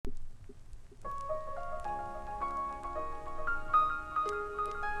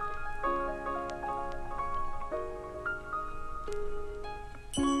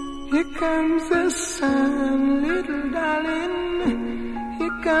Here comes the sun, little darling.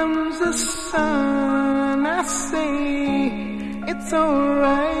 Here comes the sun. I say it's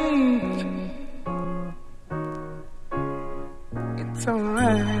alright. It's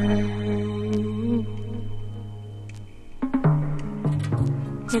alright.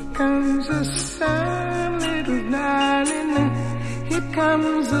 Here comes the sun, little darling. Here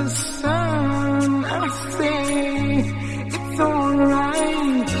comes the sun. I say it's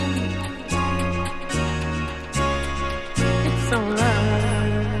alright. It's alright.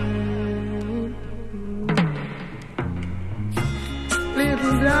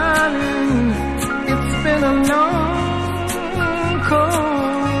 Little darling, it's been a long,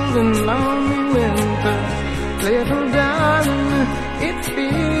 cold and lonely winter. Little darling, it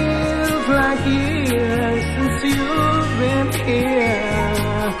feels like years since you've been here.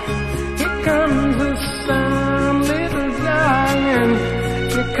 Here comes the sun, little darling.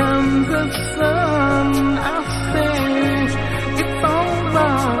 Here comes the sun. I say it's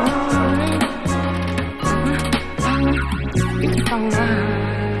alright. It's alright.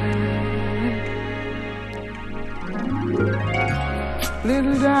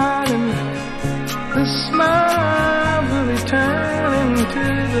 Little darling, the smiles are returning to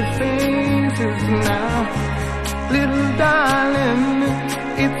the faces now. Little darling,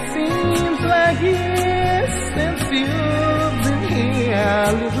 it seems like years since you've been here.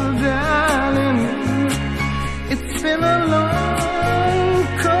 Little darling, it's been a long,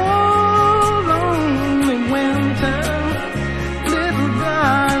 cold, lonely winter. Little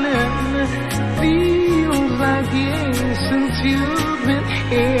darling, feels like years since you've been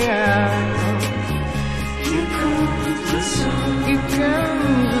here. Here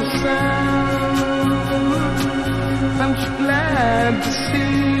comes the sun. I'm so glad to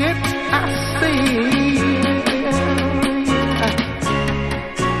see it. I see it.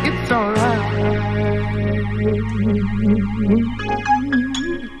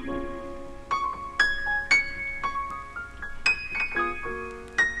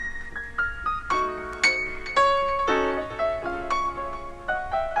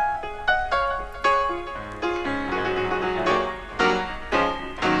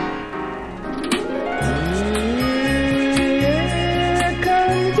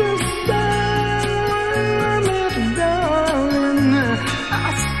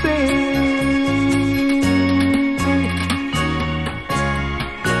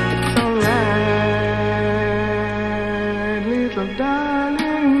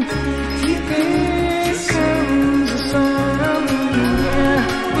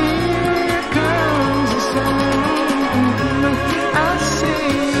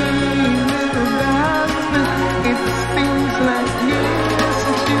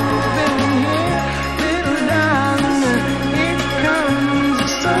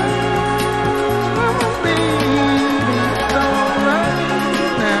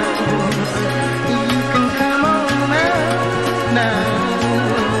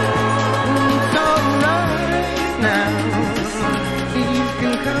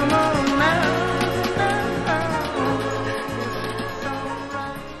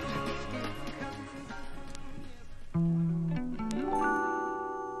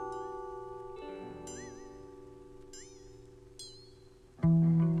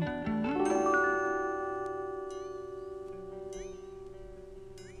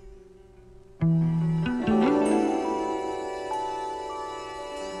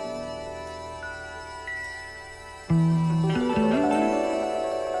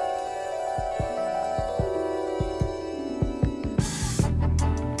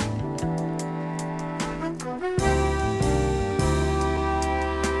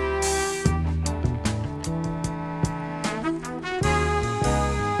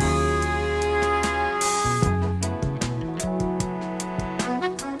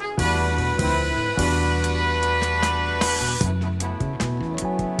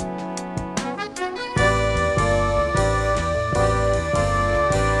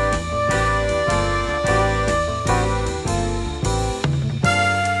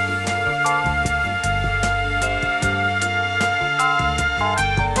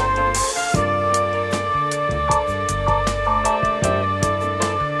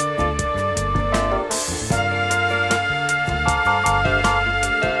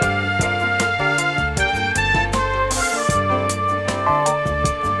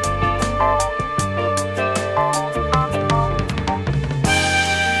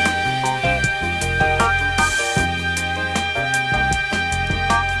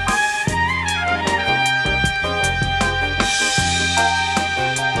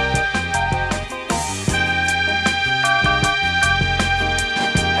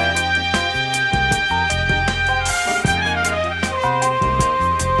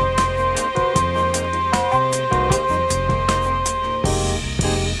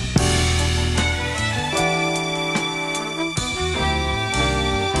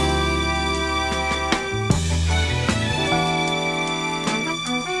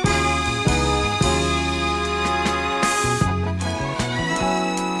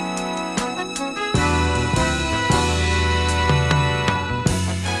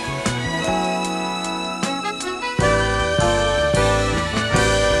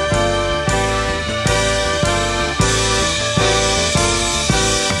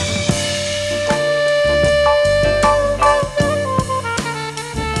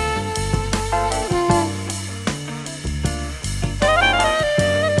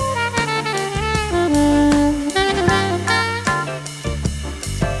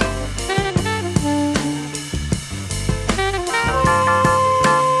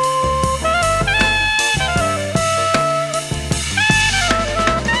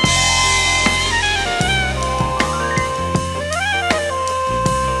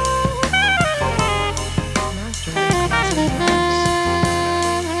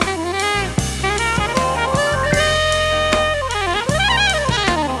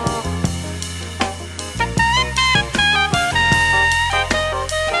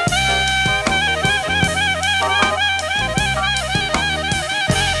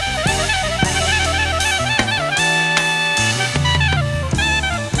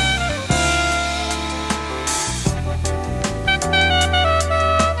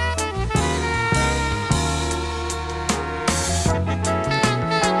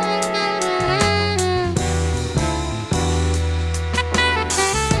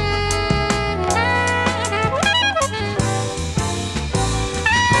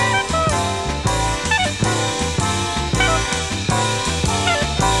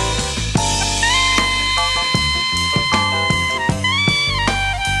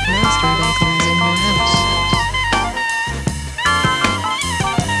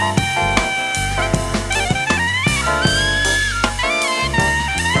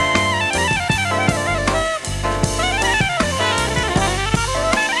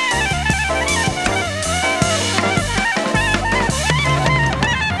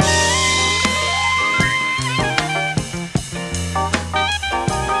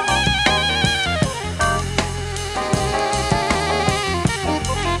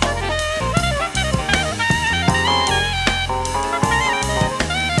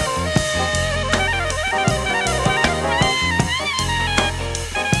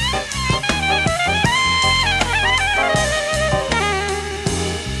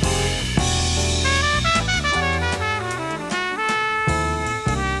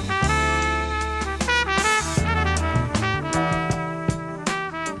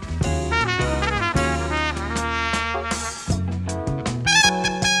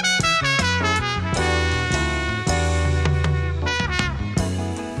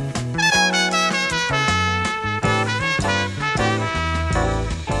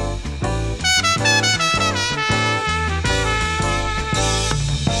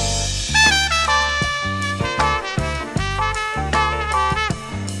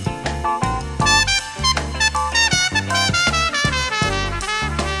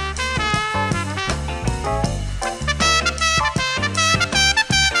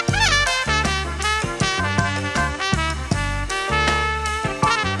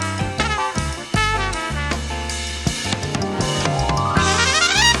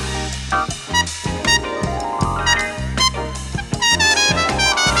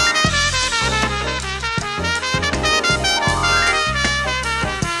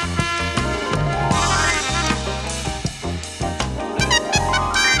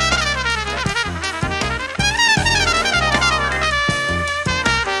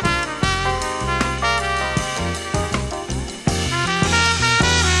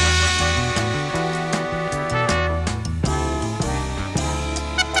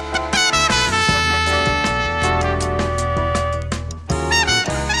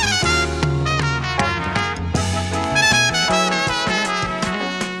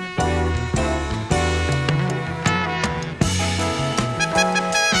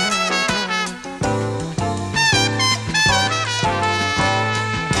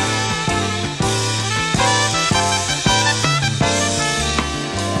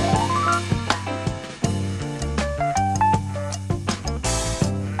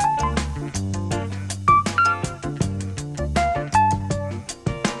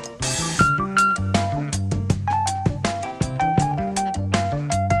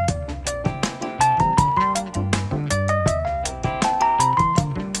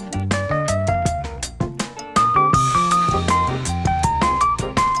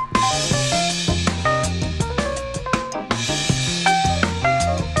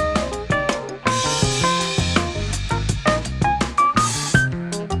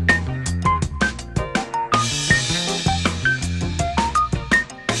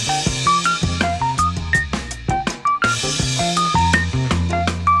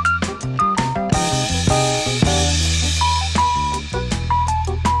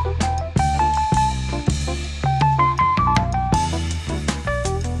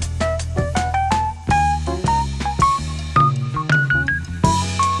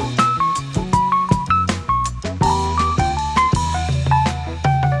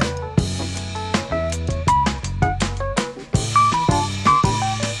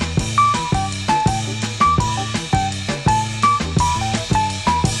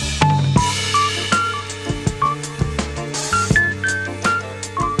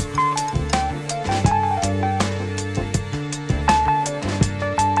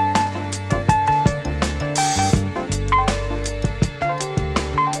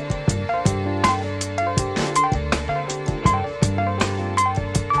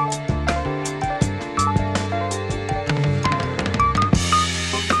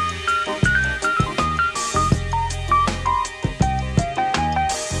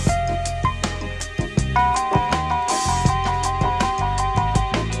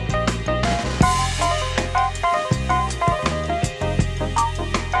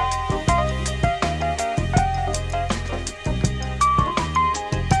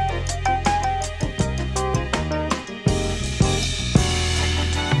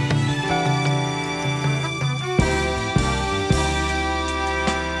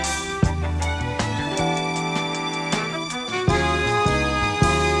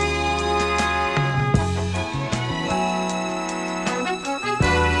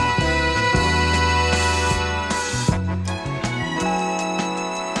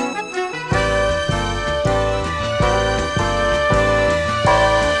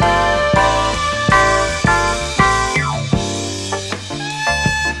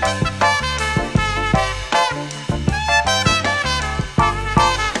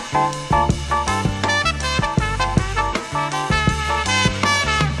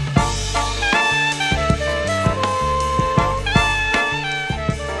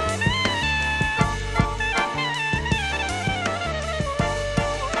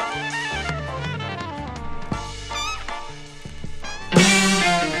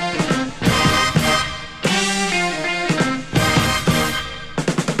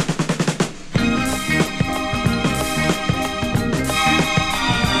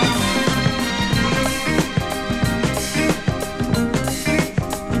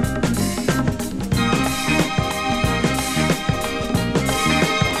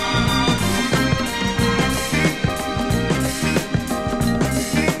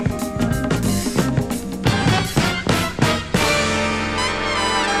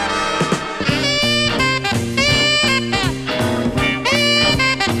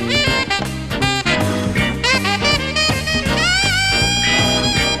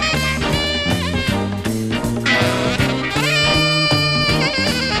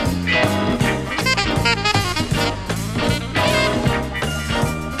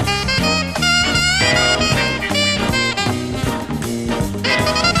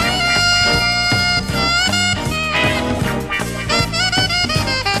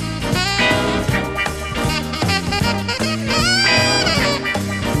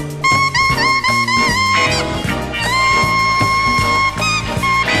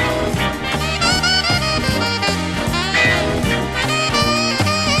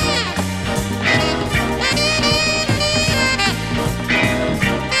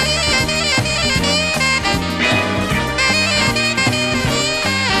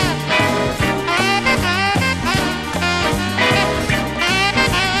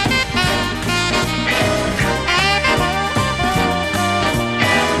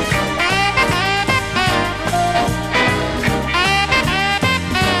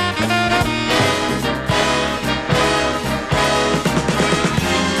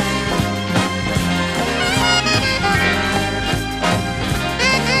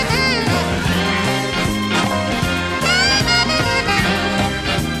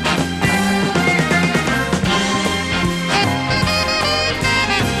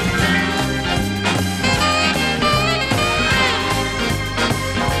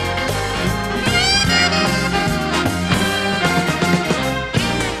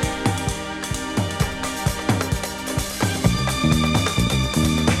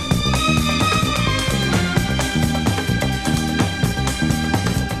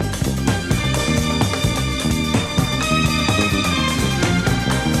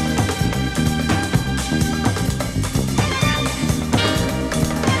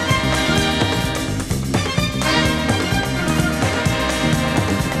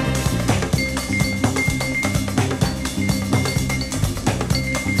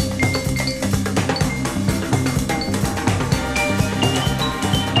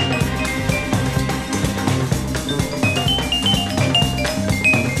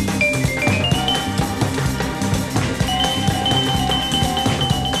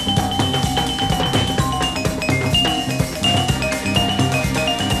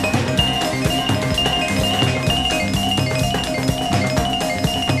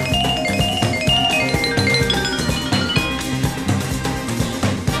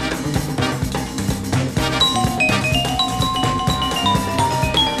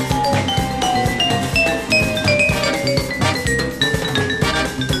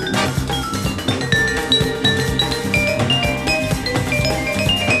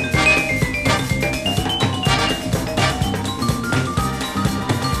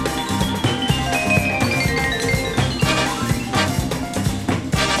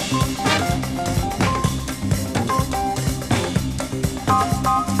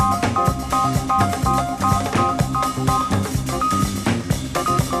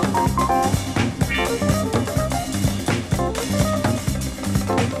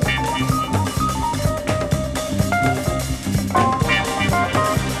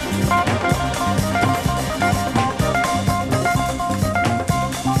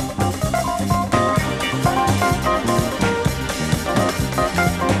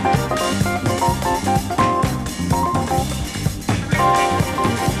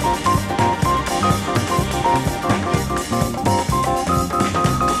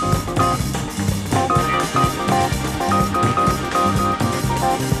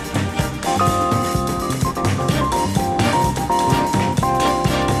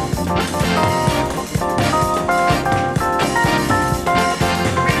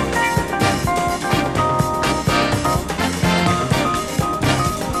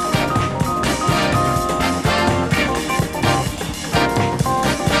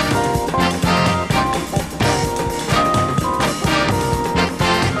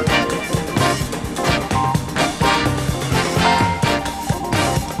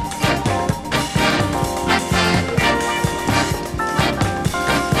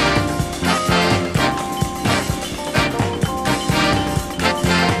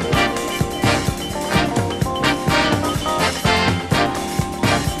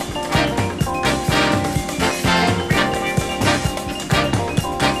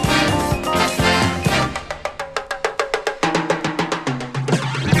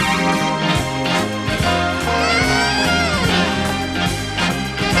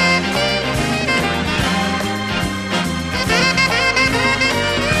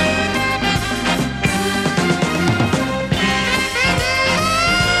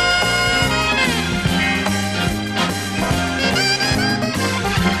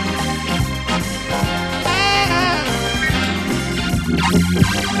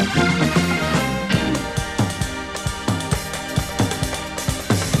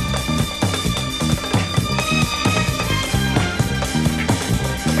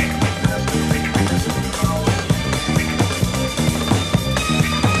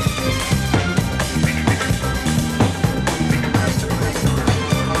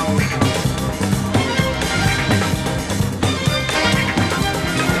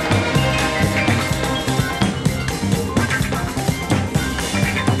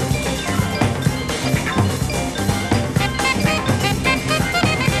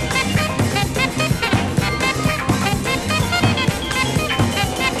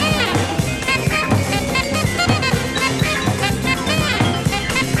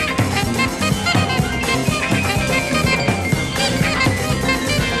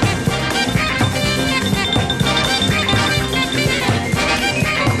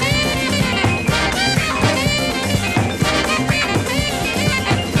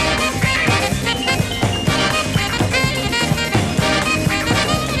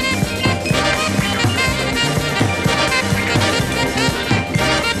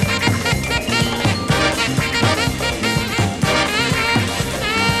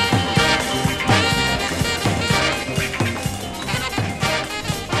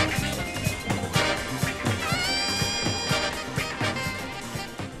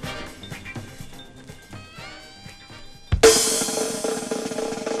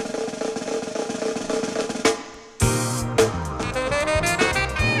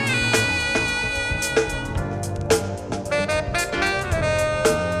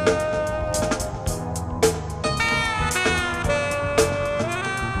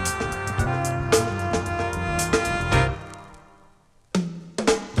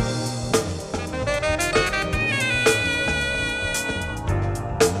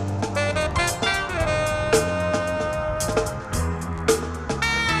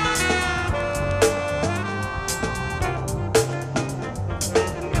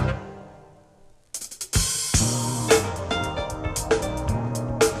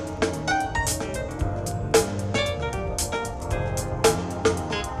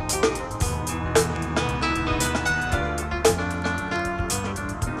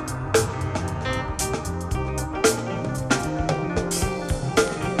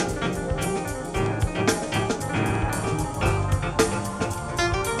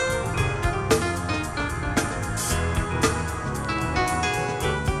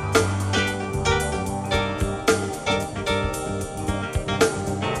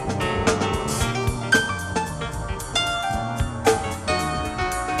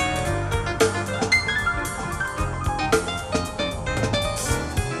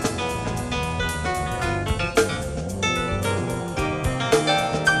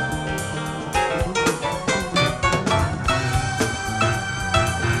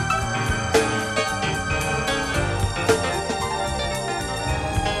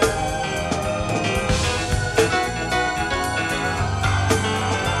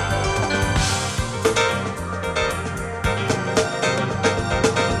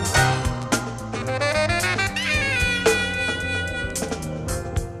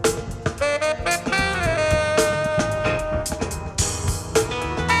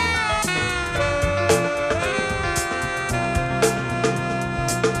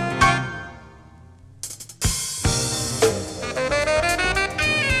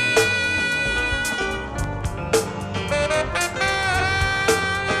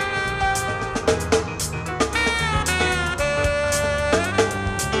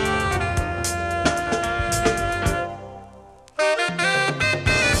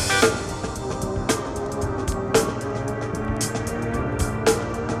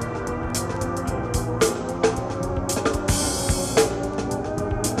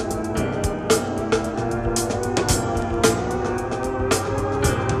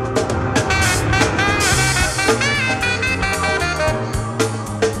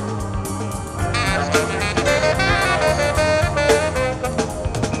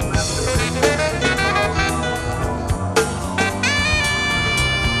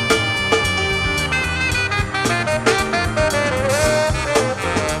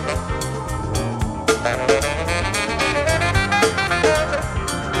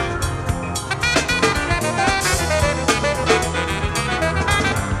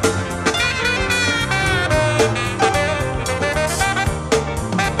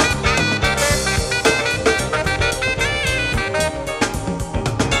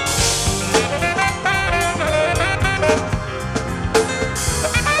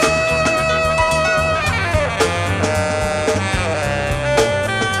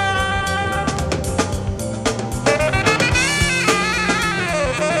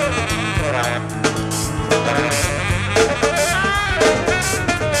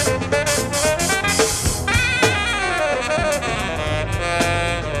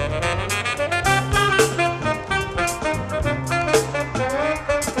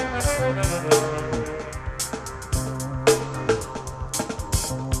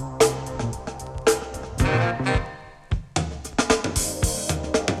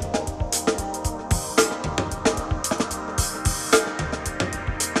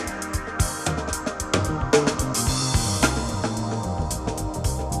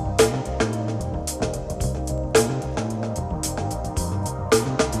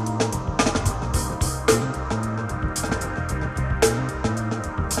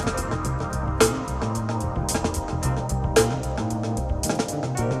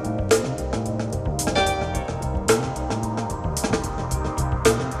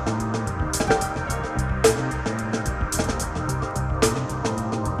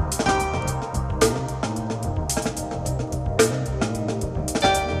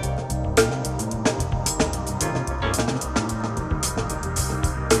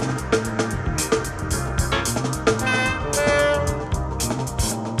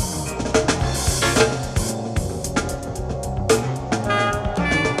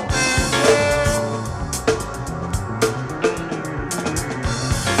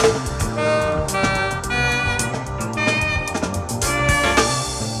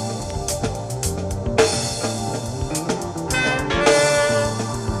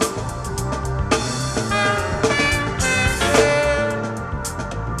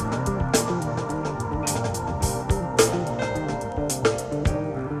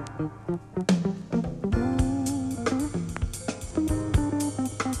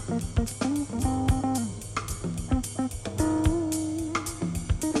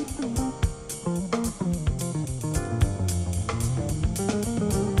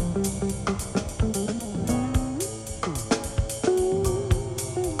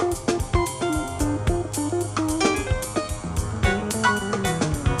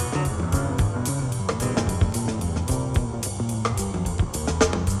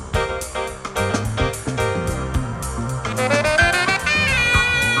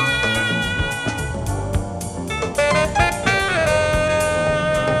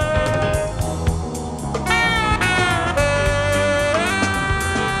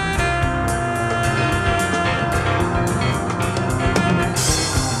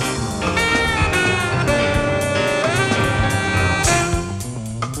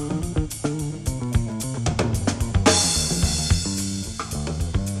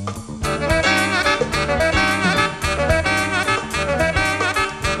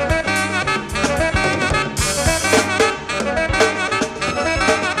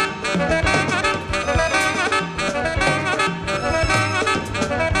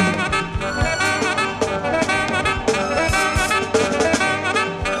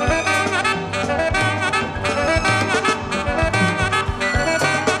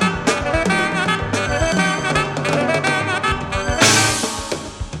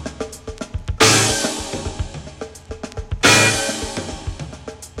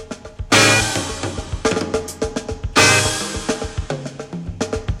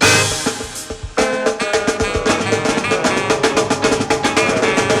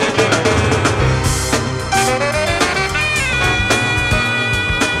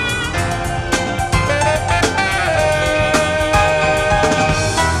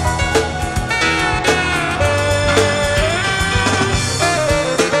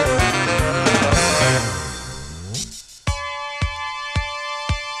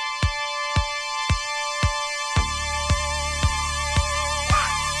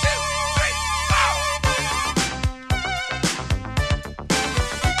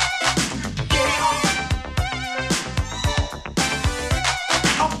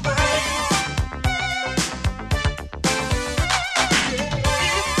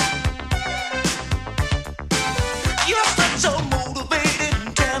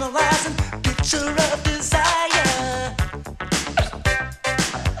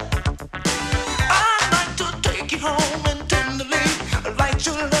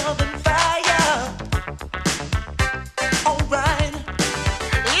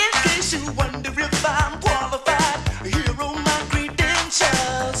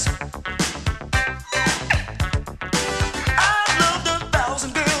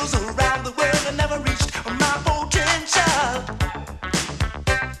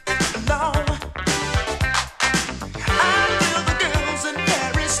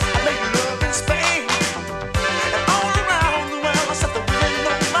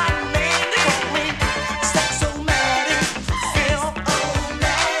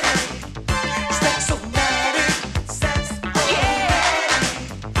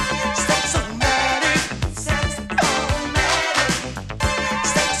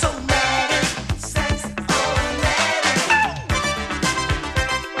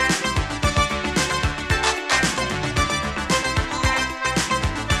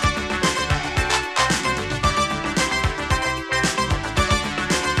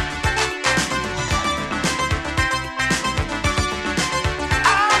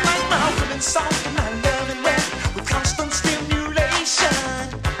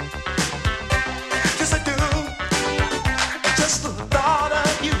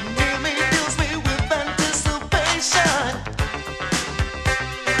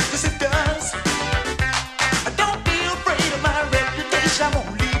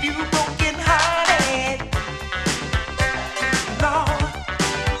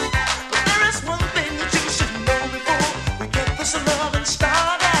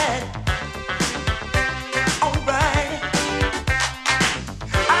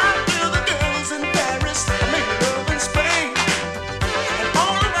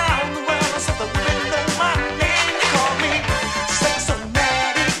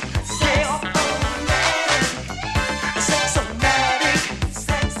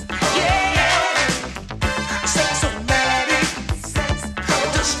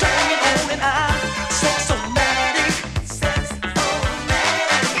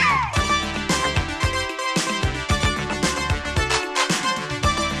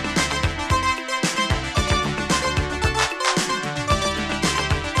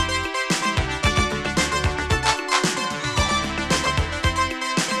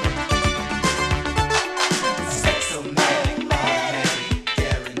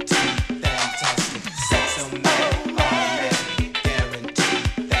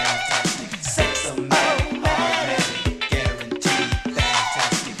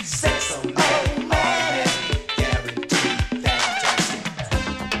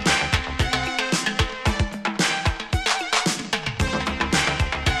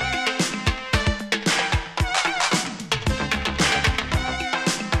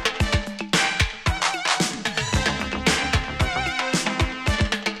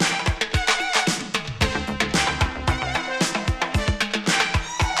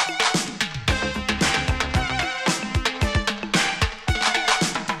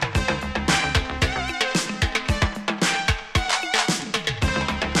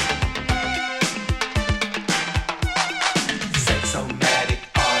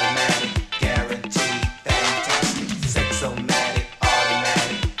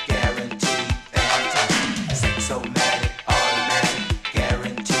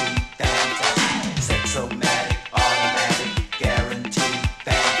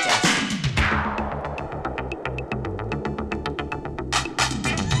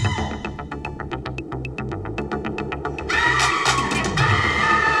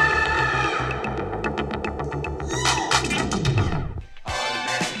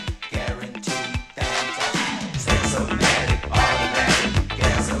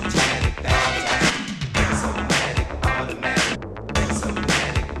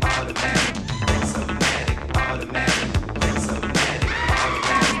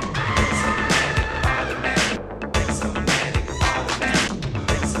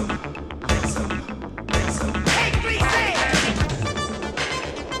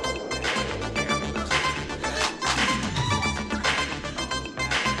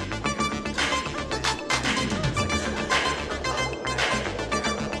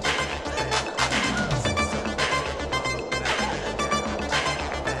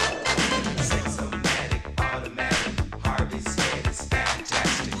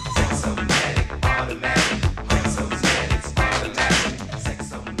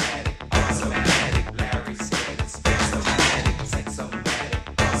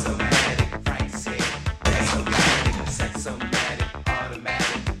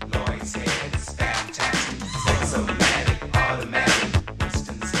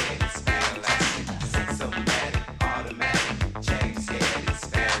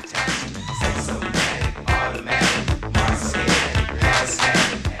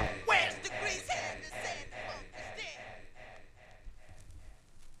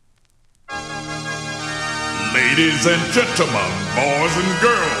 Ladies and gentlemen, boys and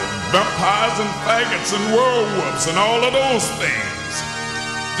girls, vampires and faggots and werewolves and all of those things.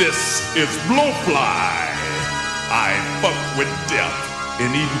 This is Blowfly. I fuck with death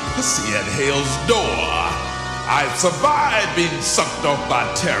and eating pussy at hell's door. I've survived being sucked off by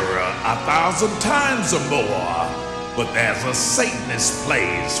terror 1,000 times or more. But there's a Satanist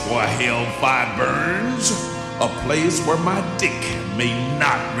place where hellfire burns, a place where my dick may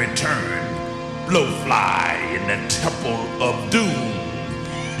not return. Blowfly in the Temple of Doom.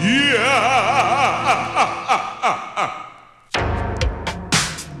 Yeah!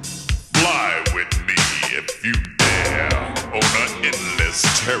 Fly with me if you dare on an endless,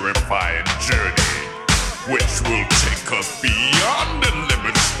 terrifying journey, which will take us beyond the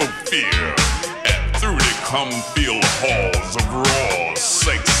limits of fear and through the come-feel halls of raw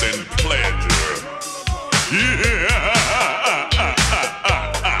sex and pleasure. Yeah!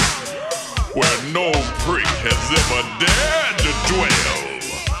 Where no prick has ever dared to dwell.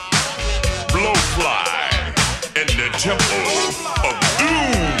 Blowfly in the Temple of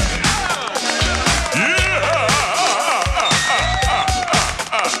Doom. Yeah!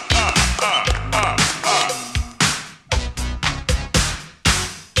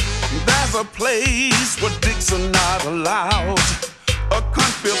 There's a place where dicks are not allowed. A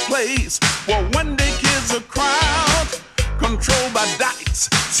country place where one-day kids are crowd. Controlled by dykes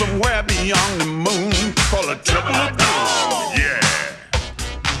somewhere beyond the moon, called a Temple of Doom. Yeah.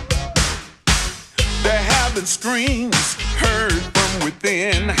 They're having screams heard from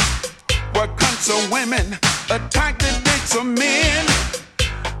within, where cunts of women attack the dicks of men.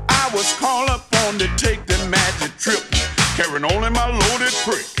 I was called upon to take the magic trip, carrying only my loaded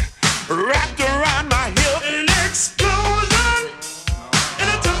prick, wrapped around my hip. An explosion in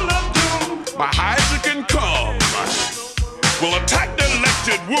a Temple of Doom. My Hydra can come. Will attack the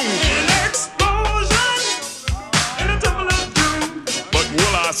elected womb. An explosion in the Temple of Doom. But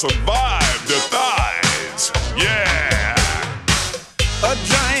will I survive the thighs? Yeah. A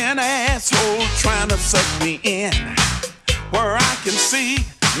giant asshole trying to suck me in, where I can see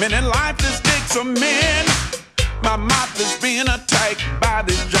many lifeless dicks of men. My mouth is being attacked by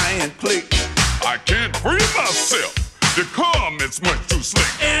this giant clique. I can't free myself. To come, it's much too slick.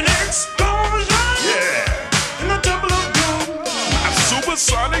 An explosion. Yeah. In the Temple of Doom.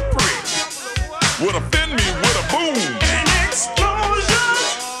 Supersonic prick would offend me with a boom. An explosion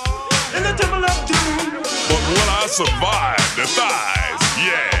in the Temple of Doom. But will I survive the thighs?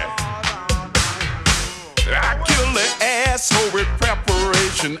 Yeah. I killed the asshole with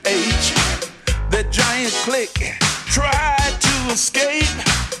preparation H. The giant clique tried to escape.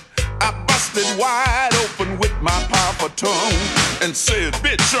 I busted wide open with my powerful tongue and said,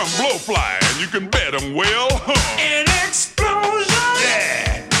 bitch, I'm Blowfly, and you can bet I'm well hung. An explosion,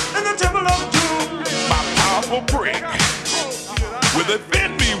 yeah, in the Temple of Doom. My powerful prick will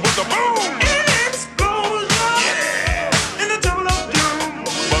offend me with a boom. An explosion, yeah, in the Temple of Doom.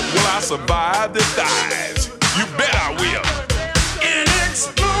 But will I survive the thighs? You bet I will. An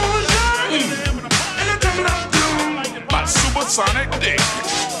explosion in the Temple of Doom. My supersonic dick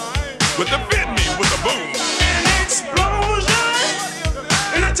will offend me with a boom. An explosion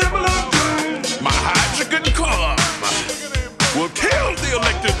in the Temple of Doom. My Hydra can come, will kill the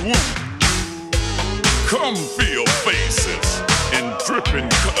elected womb. Come feel faces and dripping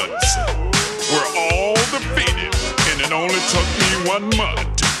cuts. We're all defeated, and it only took me 1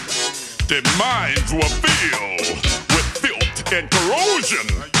 month. Their minds were filled with filth and corrosion.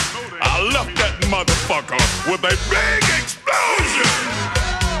 I left that motherfucker with a big explosion.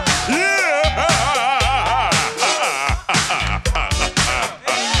 Yeah!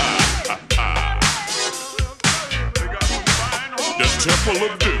 The Temple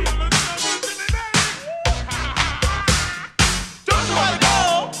of Doom. Don't you wanna go?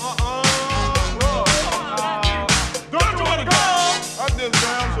 Don't you wanna go? I just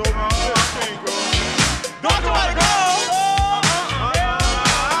damn so I can't go. Don't you wanna go?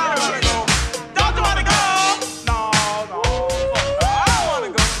 Don't you wanna go? No.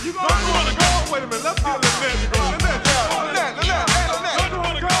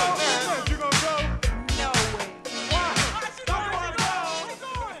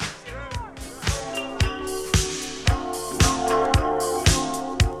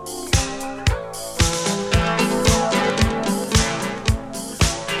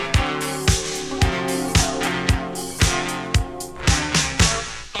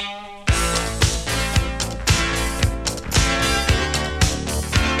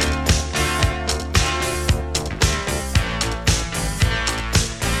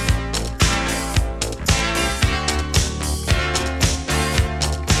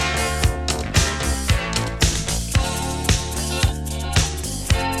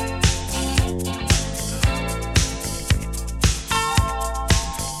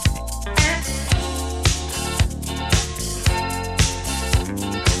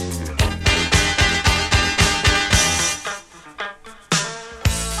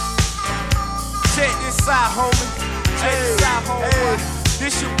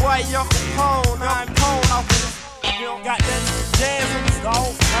 like Young Capone off of this. You know, got that jazz on this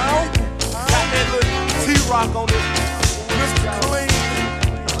dog. Got that little T-Rock on this. Mr. Clean.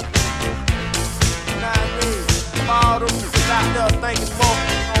 You know what I mean? All them niggas out there thinking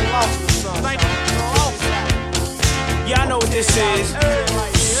motherfuckers on lost or something. Y'all know what this is.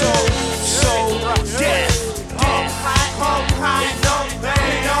 So, death. Pump high, don't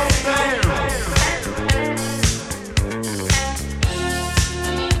bang, don't bang.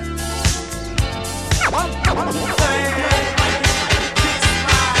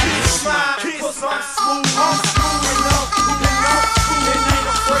 Put some smooth, I'm smooth enough, and ain't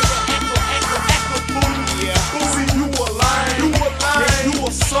afraid to act a fool. See, you a lion, you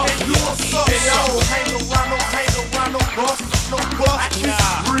a suck, and y'all hang around, no bust, I keep it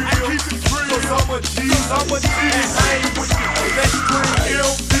real, cause I'm a G, and I ain't with you, let's bring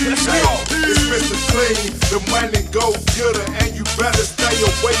LD. It's Mr. Clean, the money go getter, and you better stay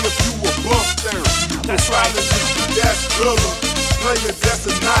away if you a buster. That's right. That's gooder. Playing that's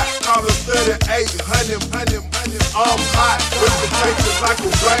a knot, call it 3800. I'm hot, with the taste like a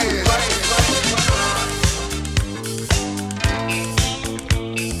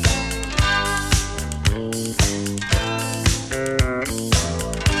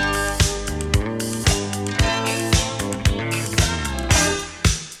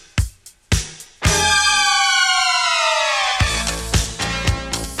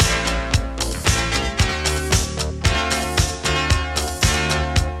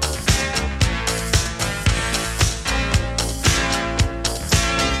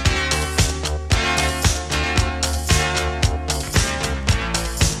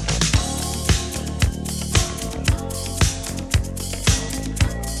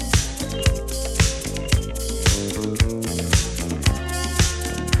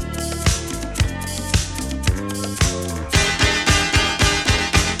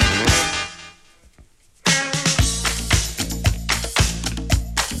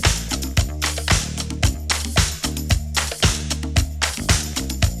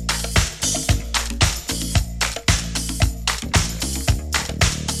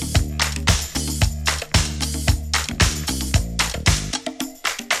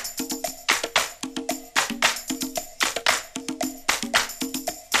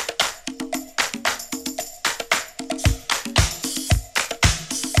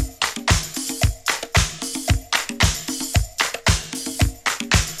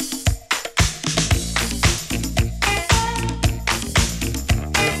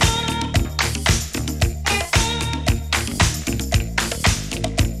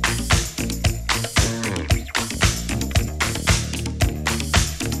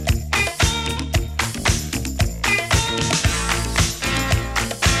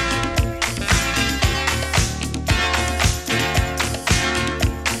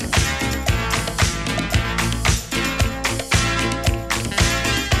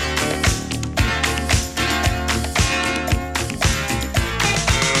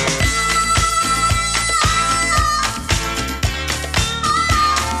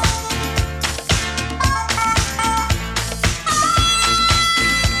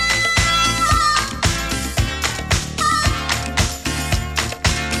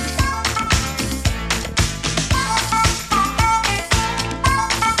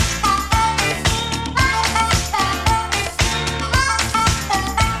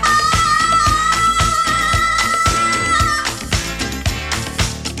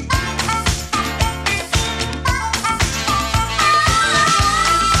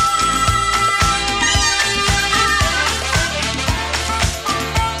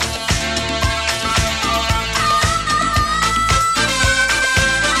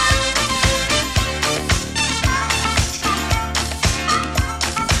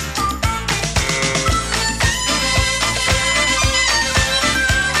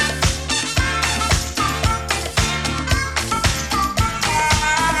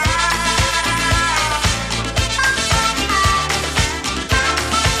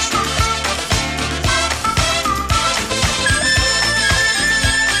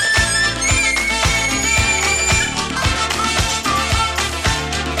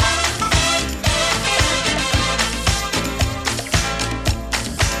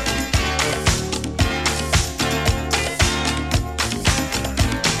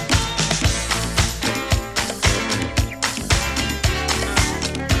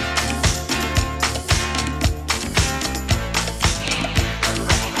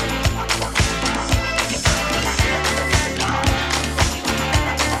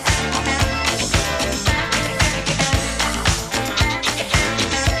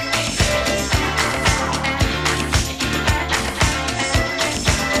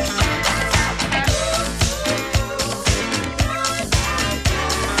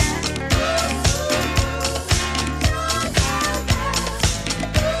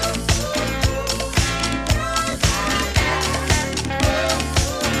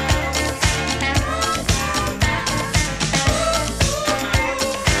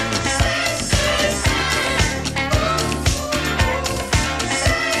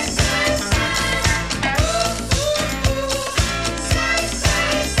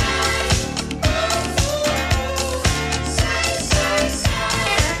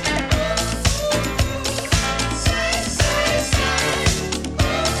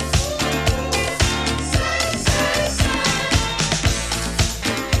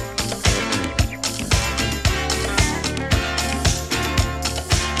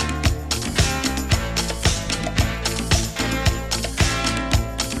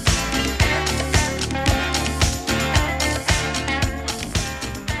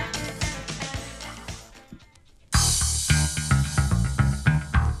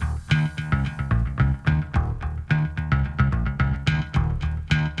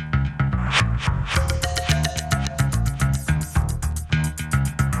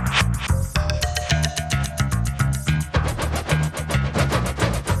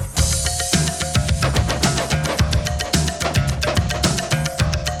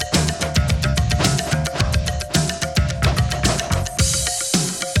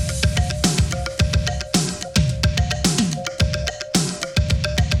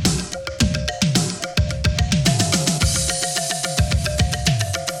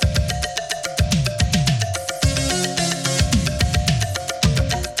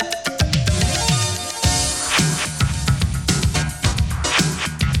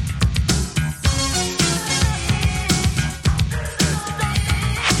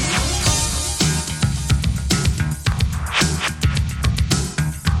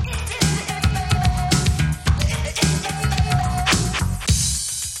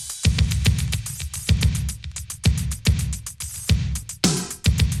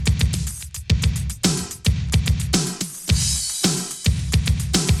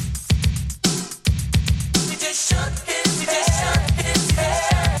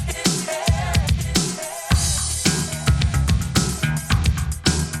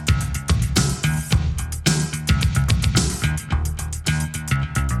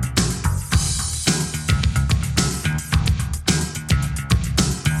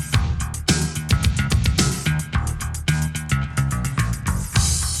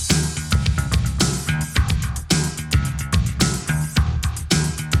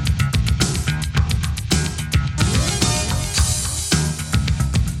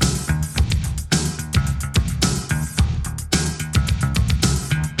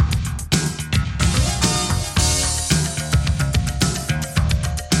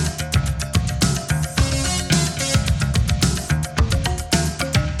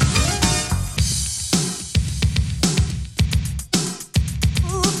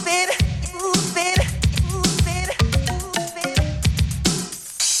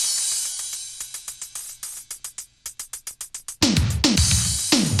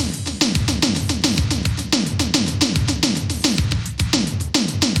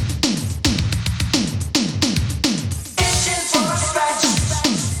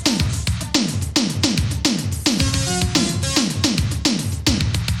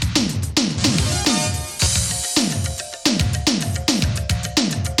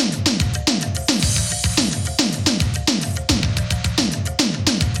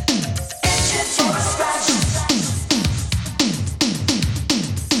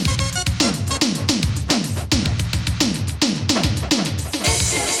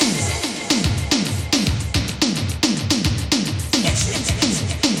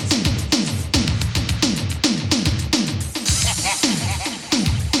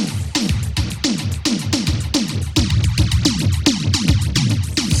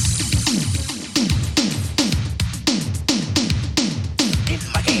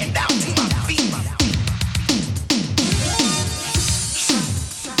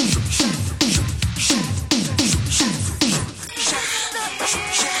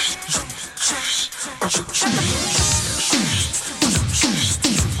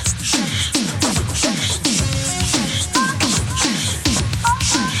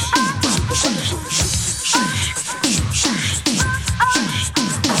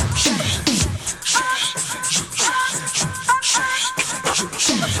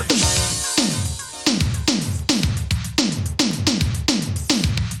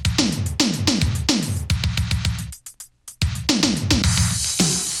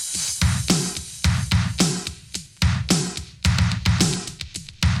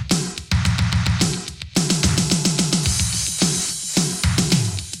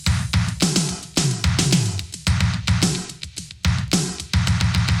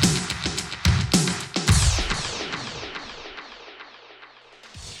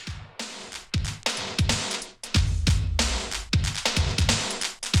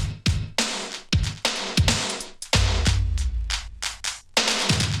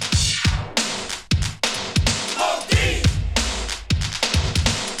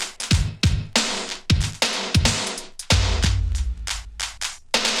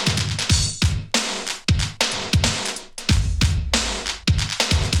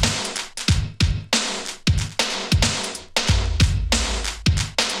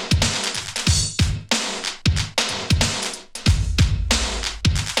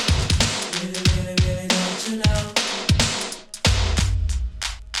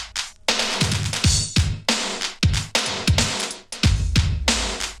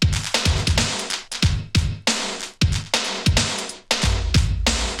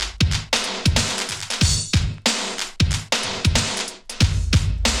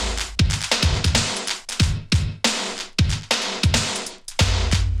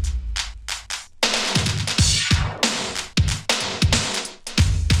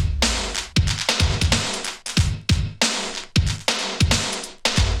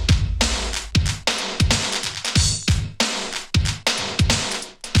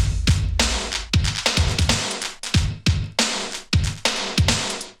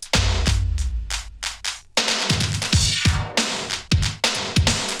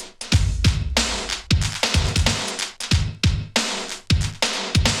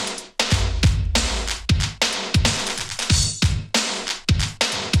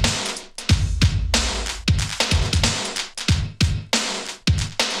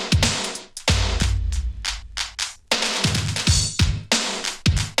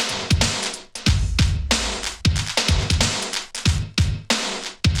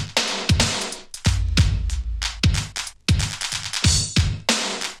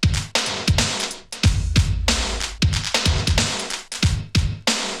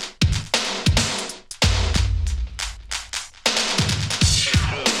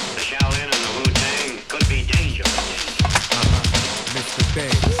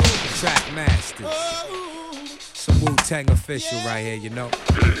Track Masters. Some Wu-Tang official right here, you know.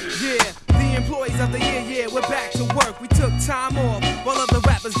 Yeah, the employees of the year, yeah, we're back to work. We took time off while other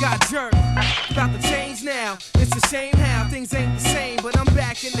rappers got jerked. About to change now, it's a shame how things ain't the same, but I'm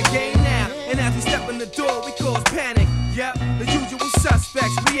back in the game now. And as we step in the door, we cause panic. Yep, the usual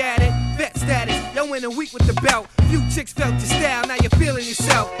suspects, we at it. Vet status, yo in a week with the belt. Few chicks felt your style, now you're feeling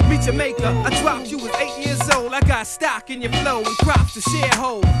yourself. Meet your maker, I dropped you was 8 years old. I got stock in your flow and props to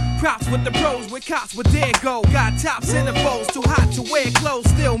sharehold. Props with the pros, with cops, where there go. Got tops in the foes, too hot to wear clothes,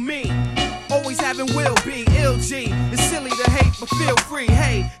 still me. Always having will be, ill G. It's silly to hate, but feel free.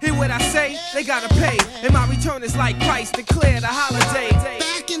 Hey, hear what I say? They gotta pay. And my return is like Christ, declare the holiday.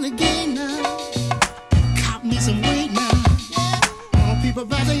 Back in the game now. Cop me some weight now. All people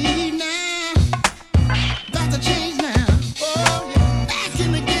about to eat now. About to change now. Oh, yeah. Back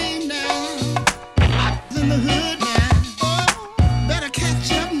in the game now. In the hood now. Oh, better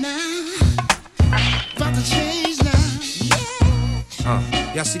catch up now. About to change now.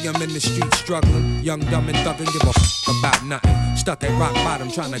 Y'all see I'm in the street struggling, young, dumb, and thuggin', give a f about nothing. Stuck at rock bottom,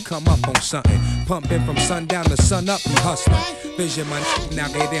 trying to come up on something. Pumping from sundown to sun up, we hustling. Vision my now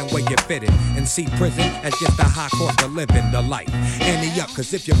get in where you fitted. And see prison as just a high cost of living, the life. Ante up,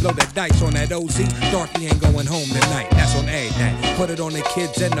 cause if you blow the dice on that OZ, Dorothy ain't going home tonight. That's on everything. Put it on the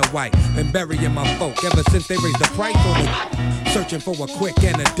kids and the white. Been burying my folk ever since they raised the price on the searching for a quick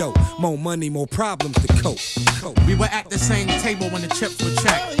antidote. More money, more problems to cope. We were at the same table when the chips were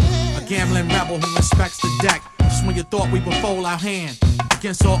checked. A gambling rebel who respects the deck. Just when you thought we would fold our hand.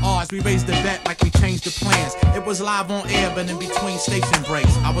 Against all odds, we raised the bet like we changed the plans. It was live on air, but in between station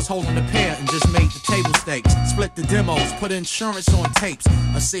breaks, I was holding the pair and just made the table stakes. Split the demos, put insurance on tapes.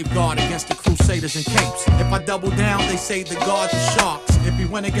 A safeguard against the crusaders and capes. If I double down, they say the guards are sharks. If we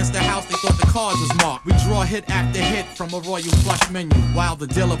went against the house, they thought the cards was marked. We draw hit after hit from a royal flush menu, while the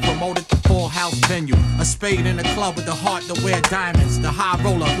dealer promoted the full house venue. A spade in a club with the heart to wear diamonds. The high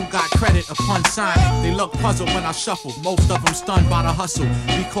roller who got credit upon signing. They look puzzled when I shuffle. Most of them stunned by the hustle.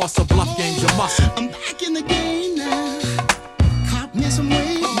 Because of bluff games, your muscle. I'm back in the game now. Cop me some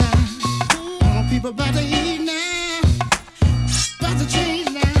weight now. All people about to eat now. About to change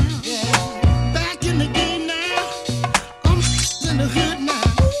now. Back in the game now. I'm in the hood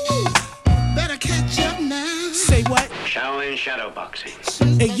now. Better catch up now. Say what? Shaolin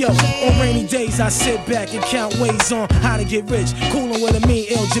shadowboxing. Hey yo, on rainy days I sit back and count ways on how to get rich. Coolin' with a mean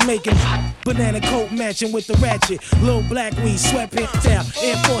ill Jamaican. Banana coat matching with the ratchet. Little black weed, sweatpants out.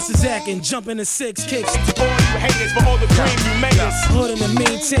 Air Forces acting, jumping to 6 kicks. All you haters for all the cream you made us. Hood in the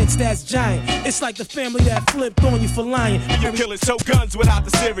mean tents, that's giant. It's like the family that flipped on you for lying. You killing so guns without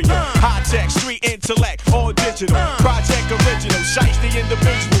the cereal. High tech, street intellect, all digital. Project original, shiesty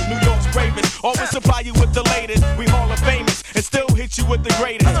individual. New York's bravest. Always supply you with the latest. We Hall of Famous and still hit you with the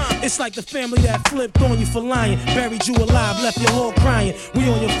greatest. It's like the family that flipped on you for lying. Buried you alive, left your whole crying. We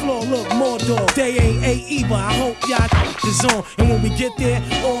on your floor, look, more dog. They ain't AE, but I hope y'all is on. And when we get there,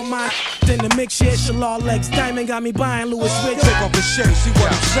 all my in the mix here, Shalal Legs. Diamond got me buying Louis Rich. Take off the shit, see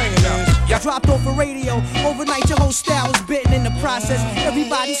what I'm saying is. I dropped off a radio. Overnight, your whole style was bitten in the process.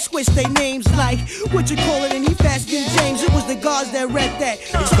 Everybody switched their names like, what you call it? And he fast than James. It was the guards that read that.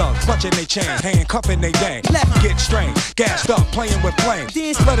 These thugs clutching they chain, handcuffing they gang. Left. Get strained, gassed up, playing with flame.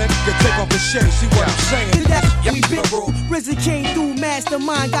 Let a nigga take off his shit, see what I'm saying. We been RZA came through,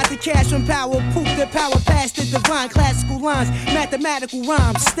 mastermind. Got the cash from power, proof the power past the divine. Classical lines, mathematical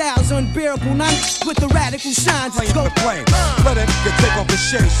rhymes. Styles unbearable, not with the radical signs. Let's go. Let a nigga take off his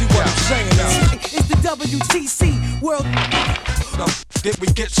shit, see what I'm saying now. It's the WTC world. Did we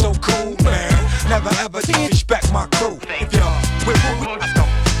get so cool, man? Never ever disrespect my crew. If y'all with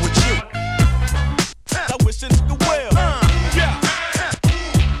you. I wish a nigga well. Yeah.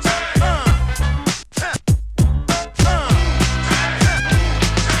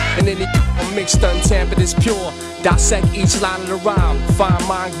 And then it mixed, untampered, is pure. Dissect each line of the rhyme. Find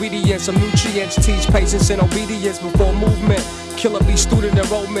my ingredients, some nutrients. Teach patience and obedience before movement. Killer be student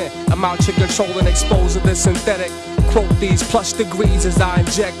enrollment. I'm out here controlling, exposing the synthetic. Quote these plush degrees as I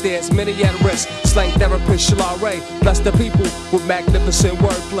inject theirs. Many at risk. Slang therapist Shalal Ray. Bless the people with magnificent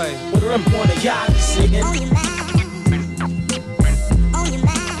wordplay. With them one of y'all singing.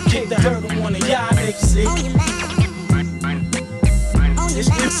 Kick the herd on one of y'all niggas singing.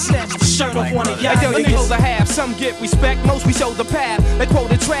 Snatch the shirt off one of y'all. Hey, yo, you close a half. Some get respect, most we show the path. They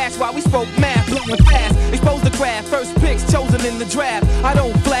quoted trash while we spoke math, blowing fast. Expose the craft, first picks chosen in the draft. I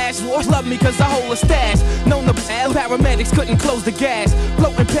don't flash, wars love me cause I hold a stash. Known the paramedics couldn't close the gas.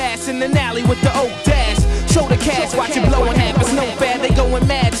 Floating past in an alley with the oak dash. Show the cash, watch it blowing half, it's no bad. They going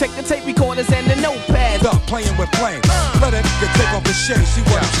mad, check the tape recorders and the notepads. Up playing with flame. Let a nigga take off his shit, see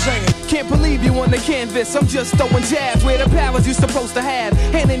what I'm saying. canvas, I'm just throwing jabs where the powers you supposed to have.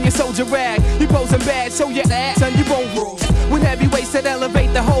 Hand in your soldier rag, you posing bad, show your ass and you won't rules. With heavy weights that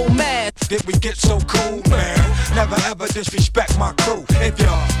elevate the whole mass. Did we get so cool, man? Never ever disrespect my crew. If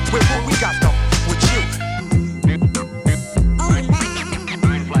y'all with who we got though, with you.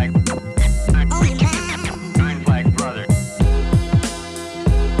 Green flag brother.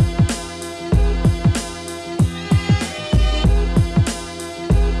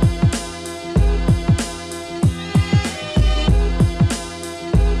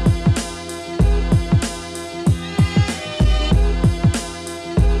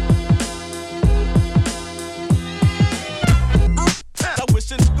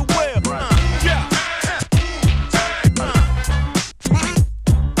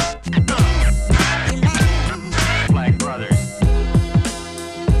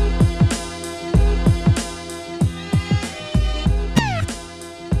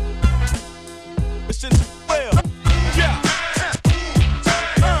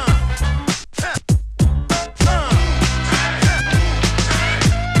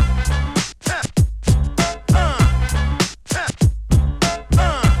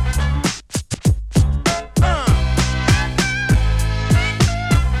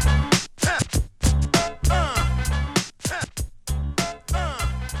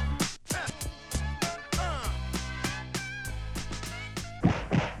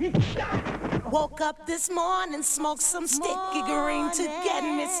 Woke up this morning, smoked some sticky green to get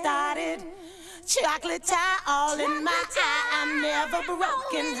me started. Chocolate tie all in my eye, I'm never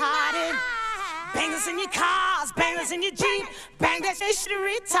broken hearted. Bangers in your cars, bangers in your Jeep, bang that shit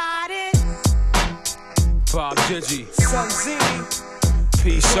retarded. Bob Digi, Sun Z,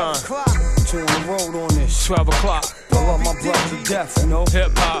 P Son, two on the road on this. 12 o'clock. I love my brother to death, you know.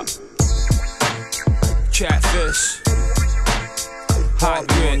 Hip hop, Catfish, Hot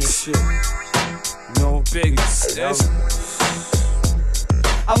Grits, No Big.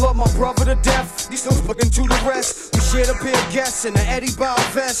 I love my brother to death. These still looking to the rest. We shared a pair of guests in an Eddie Bauer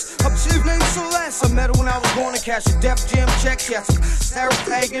vest. Her chief named Celeste. I met her when I was going to cash a Def Jam check. She had some Sarah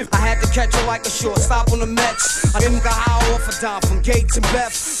Pagan. I had to catch her like a shortstop on the Mets. I didn't got high off a dime from Gates and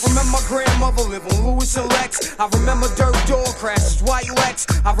Beth. Remember my grandmother live on Lewis and Lex. I remember Dirt Door crashes, White Lex.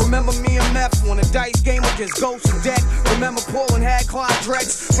 I remember me and Meth won a dice game against Ghost and Deck. Remember Paul and had Clyde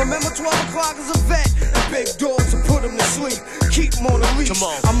Drex. Remember 12 o'clock as a vet. The big dogs to put him to sleep. Keep him on the leash.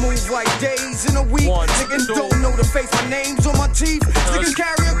 I move like days in a week. Niggas don't know the face. My name's on my teeth. Niggas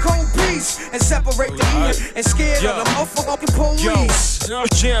carry a cold piece and separate the heat and scared of the motherfucking police. Yo, I'm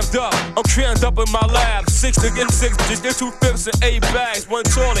jammed up. I'm crammed up in my lab. 6 niggas, 6 just get 2 fifths and 8 bags. 1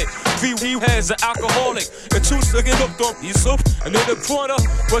 toilet. 3 heads, an alcoholic. And 2 niggas hooked on Yusuf. And in the corner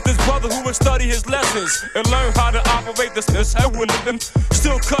was this brother who would study his lessons and learn how to operate this head with him.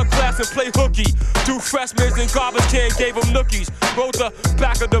 Still cut glass and play hooky. 2 freshmen in garbage can gave him nookies. Rode the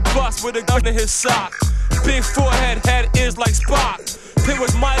back of the bus with a gun in his sock. Big forehead, head is like Spock. Pit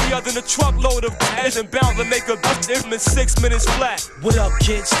was mightier than a truckload of ass and bound to make a bust in 6 minutes flat. What up,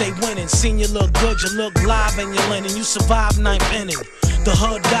 kids? Stay winning. Seen you look good, you look live in your linen. You survived 9th inning. The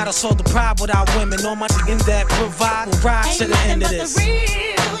hood got us all the pride without women. All my niggas that provide will ride to the end of this.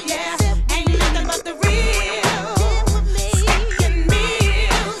 Ain't nothing but the real. Stacking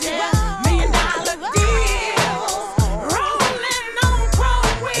meals, yeah. $1 million deals. Rolling on pro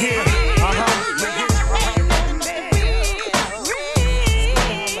wheels.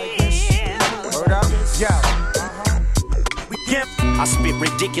 I spit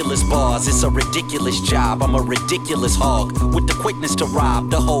ridiculous bars, it's a ridiculous job. I'm a ridiculous hog with the quickness to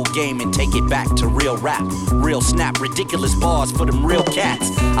rob the whole game and take it back to real rap. Real snap, ridiculous bars for them real cats.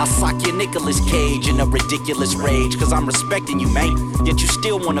 I sock your Nicolas Cage in a ridiculous rage, cause I'm respecting you, mate, yet you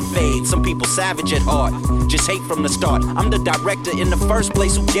still wanna fade. Some people savage at heart, just hate from the start. I'm the director in the first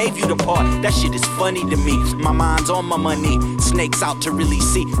place who gave you the part. That shit is funny to me, my mind's on my money. Snakes out to really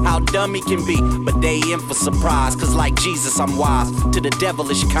see how dumb he can be, but they in for surprise, cause like Jesus I'm wise to the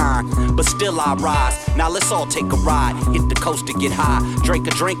devilish kind, but still I rise. Now let's all take a ride, hit the coast to get high. Drink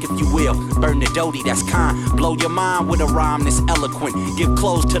a drink if you will, burn the doty, that's kind. Blow your mind with a rhyme that's eloquent. Give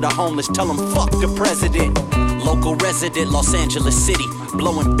clothes to the homeless, tell them fuck the president. Local resident, Los Angeles City,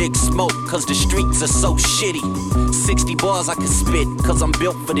 blowing big smoke cause the streets are so shitty. 60 bars I can spit cause I'm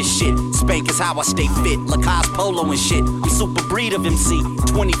built for this shit. Spank is how I stay fit, Lacoste polo and shit. I'm super breed of MC,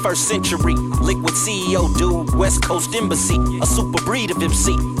 21st century. Liquid CEO dude, West Coast Embassy. A super breed of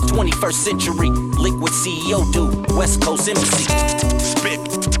MC, 21st century. Liquid CEO dude, West Coast Embassy. Spit,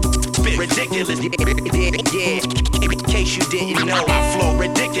 ridiculous, yeah. In case you didn't know, I flow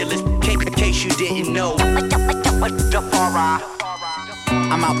ridiculous. In case you didn't know, what the fuck?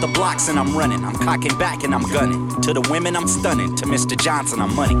 I'm out the blocks and I'm running. I'm cocking back and I'm gunning. To the women I'm stunning. To Mr. Johnson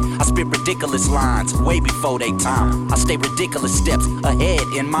I'm money. I spit ridiculous lines way before they time. I stay ridiculous steps ahead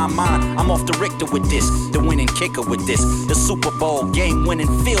in my mind. I'm off the Richter with this, the winning kicker with this. The Super Bowl game winning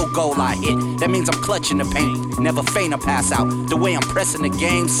field goal I hit. That means I'm clutching the pain. Never feign or pass out. The way I'm pressing the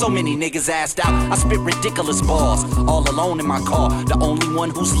game, so many niggas assed out. I spit ridiculous bars, all alone in my car. The only one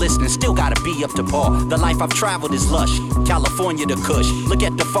who's listening still gotta be up to par. The life I've traveled is lush. California to Kush. Look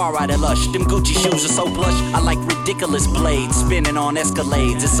at the far right of lush. Them Gucci shoes are so plush. I like ridiculous blades spinning on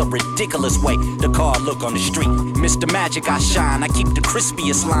Escalades. It's a ridiculous way the car look on the street. Mr. Magic I shine. I keep the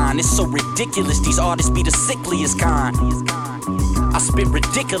crispiest line. It's so ridiculous. These artists be the sickliest kind. I spit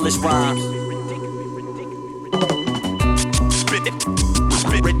ridiculous rhymes. Spit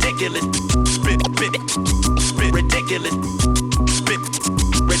ridiculous. Spit ridiculous.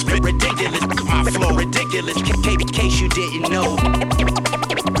 Spit ridiculous. My flow ridiculous. In case you didn't know.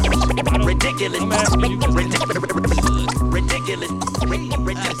 Ridiculous. Ridiculous.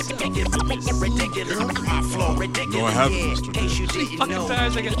 Ridiculous. My flow ridiculous. No, I haven't, Mr.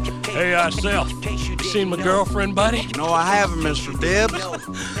 Hey, Sel, you seen my girlfriend, buddy? No, I haven't, Mr. Dibs.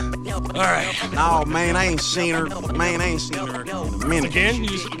 All right. No, man, I ain't seen her. Man, I ain't seen her in a minute. Again? You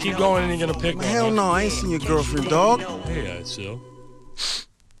just keep going and you're gonna pick one. Hell no, I ain't seen your girlfriend, dog. Hey, Sel,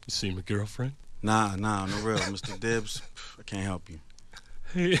 you seen my girlfriend? Nah, no real, Mr. Dibs. I can't help you.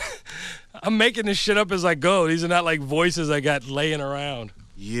 Hey, I'm making this shit up as I go. These are not like voices I got laying around.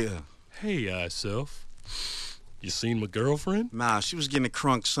 Yeah. Hey, Self, you seen my girlfriend? Nah, she was getting a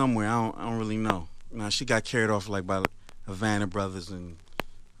crunk somewhere. I don't really know. Nah, she got carried off like by Havana Brothers and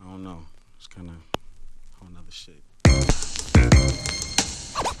I don't know. It's kind of whole nother shit.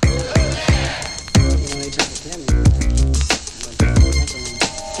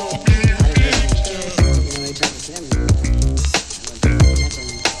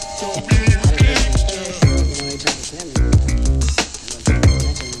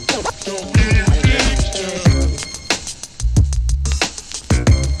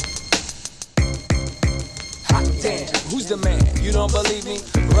 Who's the man? You don't believe me?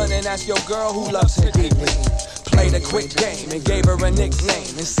 Run and ask your girl who loves her deeply. Played a quick game and gave her a nickname.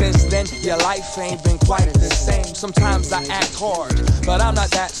 And since then, your life ain't been quite the same. Sometimes I act hard, but I'm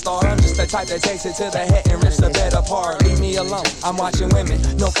not that star. I'm just the type that takes it to the head and rips the bed apart. Leave me alone, I'm watching women.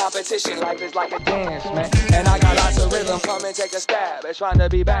 No competition, life is like a dance, man. And I got lots of rhythm, come and take a stab at trying to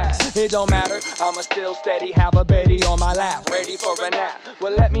be bad. It don't matter, I'ma still steady, have a Betty on my lap, ready for a nap.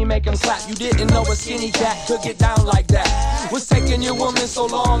 Well, let me make him clap. You didn't know a skinny cat could get down like that. What's taking your woman so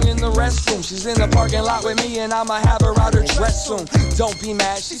long in the restroom? She's in the parking lot with me and I'ma have her out her dress soon. Don't be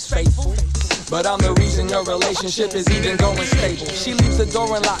mad, she's faithful, but I'm the reason your relationship is even going stable. She leaves the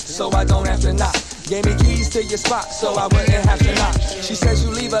door unlocked so I don't have to knock. Gave me keys to your spot so I wouldn't have to knock. She says you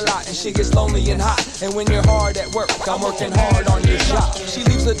leave a lot and she gets lonely and hot. And when you're hard at work, I'm working hard on your job. She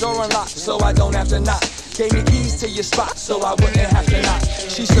leaves the door unlocked so I don't have to knock. Gave me keys to your spot so I wouldn't have to knock.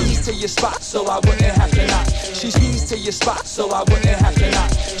 She's keys to your spot so I wouldn't have to knock. She's keys to your spot so I wouldn't have to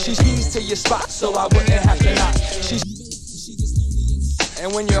knock. She's keys to your spot so I wouldn't have to knock.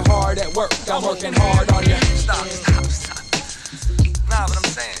 And when you're hard at work, I'm working hard on your stop.